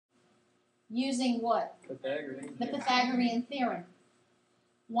using what? Pythagorean. The Pythagorean theorem.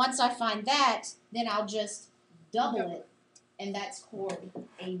 Once I find that, then I'll just double it, and that's chord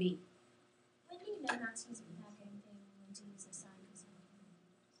AB. When do you know not to use a Pythagorean theorem when to use a sine cosine?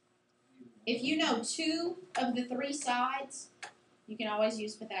 If you know 2 of the 3 sides, you can always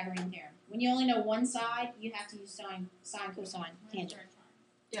use Pythagorean theorem. When you only know one side, you have to use sine, cosine, tangent.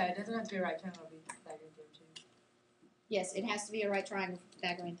 Yeah, it doesn't have to be a right triangle, it'll be Pythagorean theorem too. Yes, it has to be a right triangle for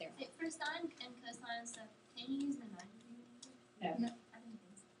Pythagorean theorem. For sine and cosine stuff, can you use the 90 No. I didn't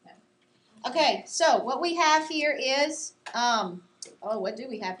think so. Okay, so what we have here is, what do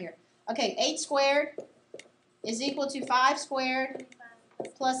we have here? Okay, 8 squared is equal to 5 squared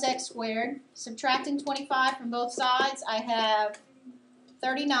plus x squared. Subtracting 25 from both sides, I have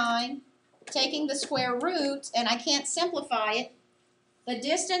 39. Taking the square root, and I can't simplify it. The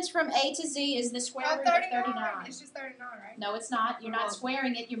distance from A to Z is the square root of 39. It's just 39, right? No, it's not. You're not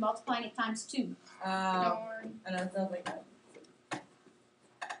squaring it. You're multiplying it times 2. Darn. I know, it sounds like that.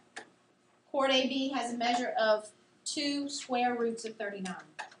 Chord AB has a measure of 2 square roots of 39.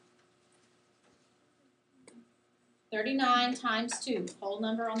 39 times 2. Whole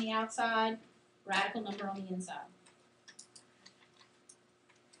number on the outside, radical number on the inside.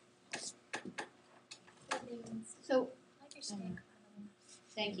 So, I like your stick, by the way.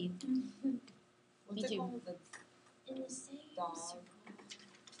 thank you. What's Me it too. called? The In the same Dog. circle.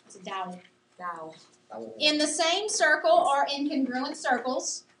 It's a dowel. dowel. In the same circle or in congruent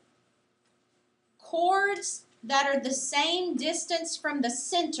circles, chords that are the same distance from the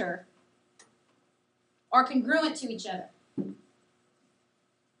center are congruent to each other.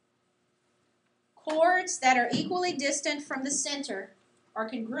 Chords that are equally distant from the center are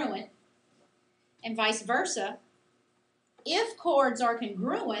congruent, and vice versa. If chords are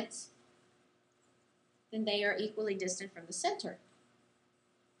congruent, then they are equally distant from the center.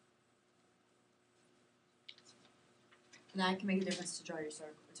 And that can make a difference to draw your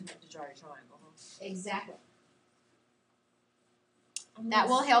circle, to draw your triangle, huh? Exactly. That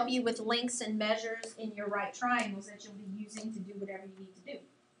will help you with lengths and measures in your right triangles that you'll be using to do whatever you need to do.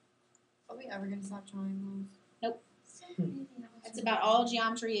 Are we ever gonna stop triangles? So crazy how much That's you about learn. all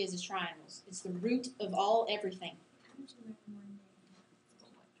geometry is triangles. It's the root of all everything. How much you learn in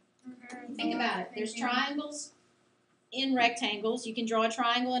one day? Think about it. There's triangles in rectangles. You can draw a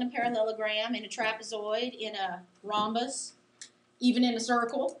triangle in a parallelogram, in a trapezoid, in a rhombus, even in a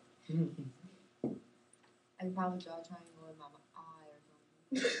circle. I could probably draw a triangle in my eye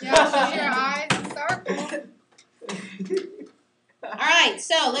or something. Yeah, so your eyes circle. All right,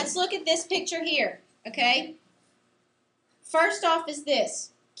 so let's look at this picture here, okay? First off is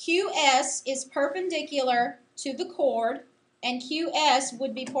this. QS is perpendicular to the chord, and QS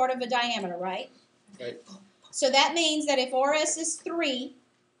would be part of a diameter, right? Right. So that means that if RS is 3,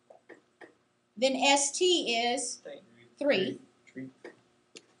 then ST is 3.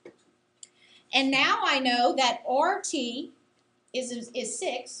 And now I know that RT is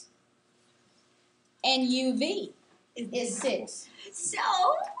 6, and UV is 6. So,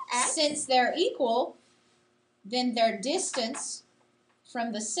 Since they're equal, then their distance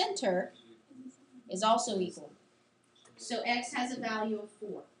from the center is also equal. So X has a value of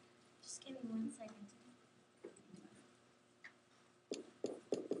 4. just give me 1 second.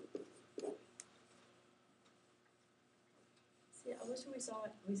 See, I wish we saw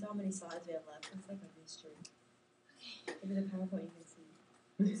how many slides we have left. It's like a history. Maybe the PowerPoint you can see.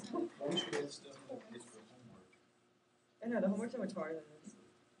 Most of that stuff is for homework. I know, the homework's so much harder than this.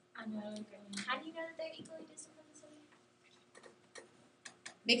 I know. How do you know that they're equally distant from the center?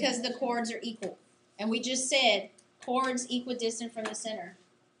 Because the chords are equal. And we just said chords equidistant from the center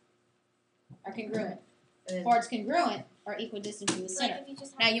are congruent. And then, Chords congruent are equidistant from the Like center. if you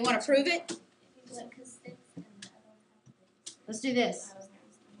just Now have you want to prove it? If you went cause 6 and the other one had 6. Let's do this.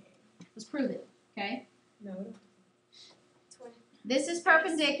 Let's prove it, okay? no. This is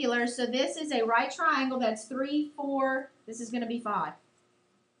perpendicular, so this is a right triangle that's 3, 4. This is going to be 5.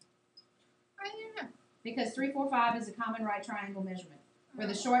 I don't know. Because 3, 4, 5 is a common right triangle measurement. Where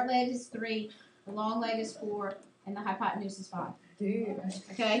the short leg is 3, the long leg is 4, and the hypotenuse is 5. Dude.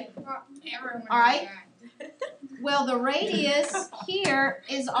 Okay? Well, everyone All right. knows that. Well, the radius here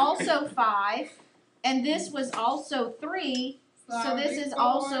is also 5, and this was also 3, so this is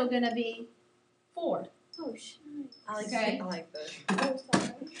also going to be 4. Oh, shit. I like Okay. I like this.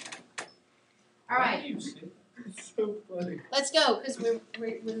 All right. It's so funny. Let's go, because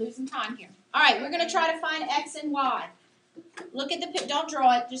we're losing time here. All right, we're going to try to find X and Y. Look at the don't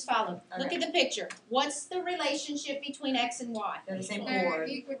draw it, just follow. Look Okay. at the picture. What's the relationship between X and Y? They're the same They're chord.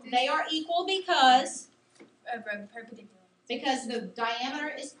 They are equal because Perpendicular. the diameter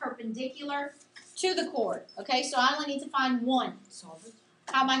is perpendicular. perpendicular to the chord. Okay, so I only need to find one. Solve it.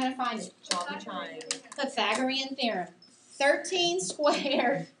 How am I going to find it? Solve the triangle. Pythagorean theorem. 13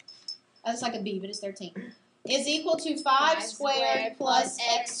 squared, that's like a B, but it's 13, is equal to 5 squared plus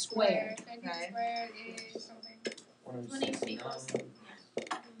x squared. 13 Okay. squared is something. 169.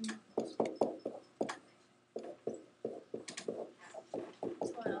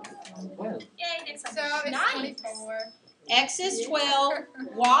 Well, Yay, next So one. it's 24. X is 12,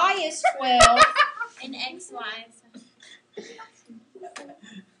 y is 12. And x, y.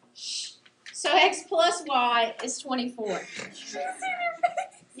 So x plus y is 24.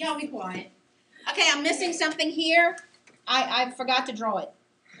 Y'all be quiet. Okay, I'm missing something here. I forgot to draw it.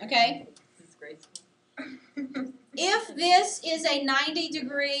 Okay? This is graceful. If this is a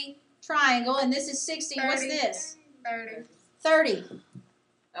 90-degree triangle and this is 60, what's 30. this? 30. 30.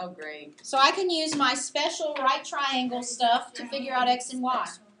 Oh, great. So I can use my special right triangle stuff to figure out x and y.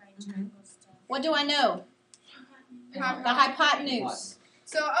 What do I know? The hypotenuse.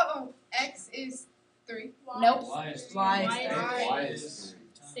 So, x is 3. Nope. y is Y is y is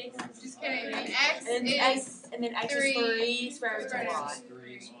 6. Just kidding. And x And is x, and then x is 3 3 square root of y.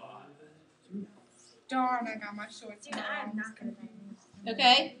 3. Darn, I got my shorts Dude, I'm wrong. not good at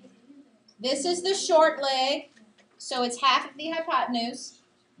Okay? This is the short leg, so it's half of the hypotenuse.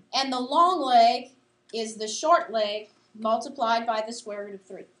 And the long leg is the short leg multiplied by the square root of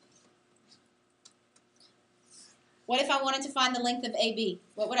 3. What if I wanted to find the length of AB?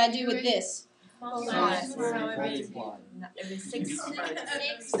 What would I do with this? Multiply. Multiply. So it was 6 square root of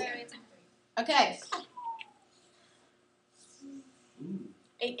 6 square root of 3. Okay,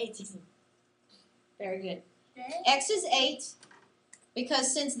 8, 16. very good. X is 8,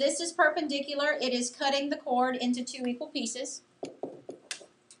 because since this is perpendicular, it is cutting the chord into 2 equal pieces.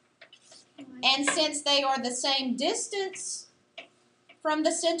 And since they are the same distance from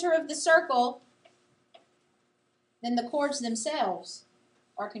the center of the circle, then the chords themselves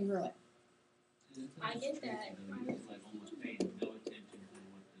are congruent. I get that. It's like almost paying no attention to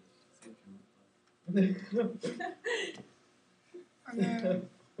what the section looks like. I know.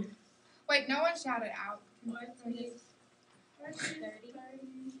 Wait, no one shouted out.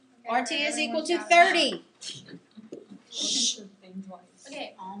 RT is everyone equal to shouted out. 30. Shh. Thing twice.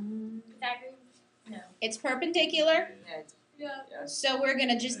 Okay, Pythagorean? No. It's perpendicular, Yeah, it's, Yeah. yes. so we're going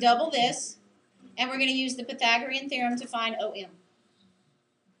to just double this, and we're going to use the Pythagorean theorem to find OM.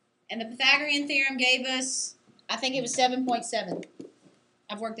 And the Pythagorean theorem gave us, I think it was 7.7.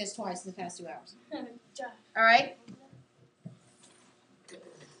 I've worked this twice in the past 2 hours. All right?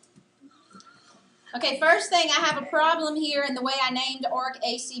 Okay, first thing, I have a problem here in the way I named arc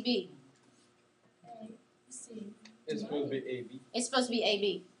ACB. It's supposed to be AB. It's supposed to be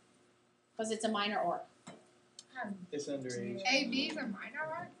AB, because it's a minor arc. It's underage. AB is a minor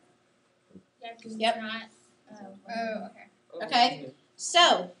one? Yeah, because Yep. it's not. Oh, okay. Okay.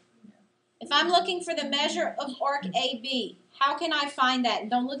 So, if I'm looking for the measure of arc AB, how can I find that? And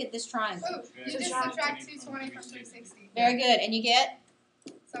don't look at this triangle. Oh, you just subtract 220 from 360. Very good. And you get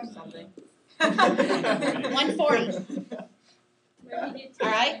Something. 140. All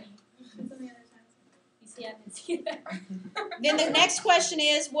right. You see, I can see that. Then the next question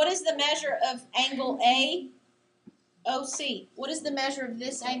is, what is the measure of angle AOC? What is the measure of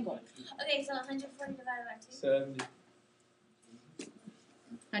this angle? Okay, so 140 divided by 2. 70.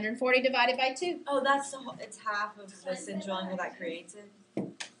 140 divided by 2. Oh, that's the whole, it's half of the central angle that creates it.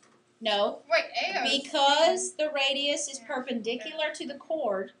 No, Wait, AO. because the radius is perpendicular to the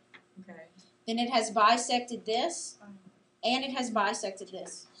chord, Okay. then it has bisected this, and it has bisected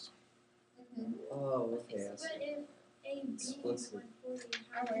this. Oh, okay. I see. But if AB is Splits it.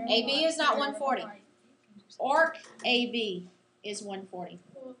 140, AB is not 140. Arc AB is 140.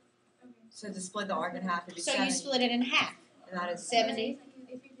 So to split the arc in half, it'd be So 70. you split it in half. And that is 70.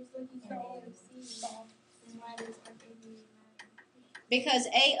 If you're just looking at AOC, then why does AB matter? Because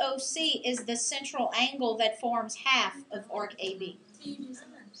AOC is the central angle that forms half of arc AB. So you just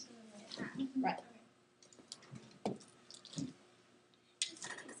Right.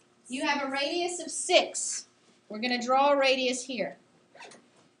 You have a radius of 6. We're going to draw a radius here.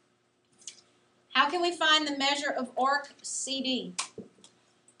 How can we find the measure of arc CD?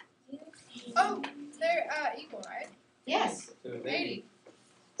 Oh, they're equal, right? Yes. So 80.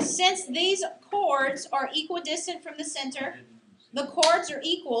 Since these chords are equidistant from the center, the chords are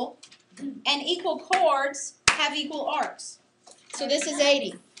equal, and equal chords have equal arcs. So this is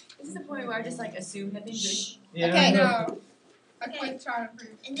 80. This is the point where I just like assume that things Yeah, Okay. I know. No. I quit trying to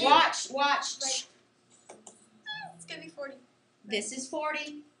prove. And then Watch. it's gonna be 40. This is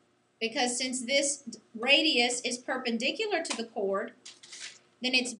 40. Because since this radius is perpendicular to the chord, then it's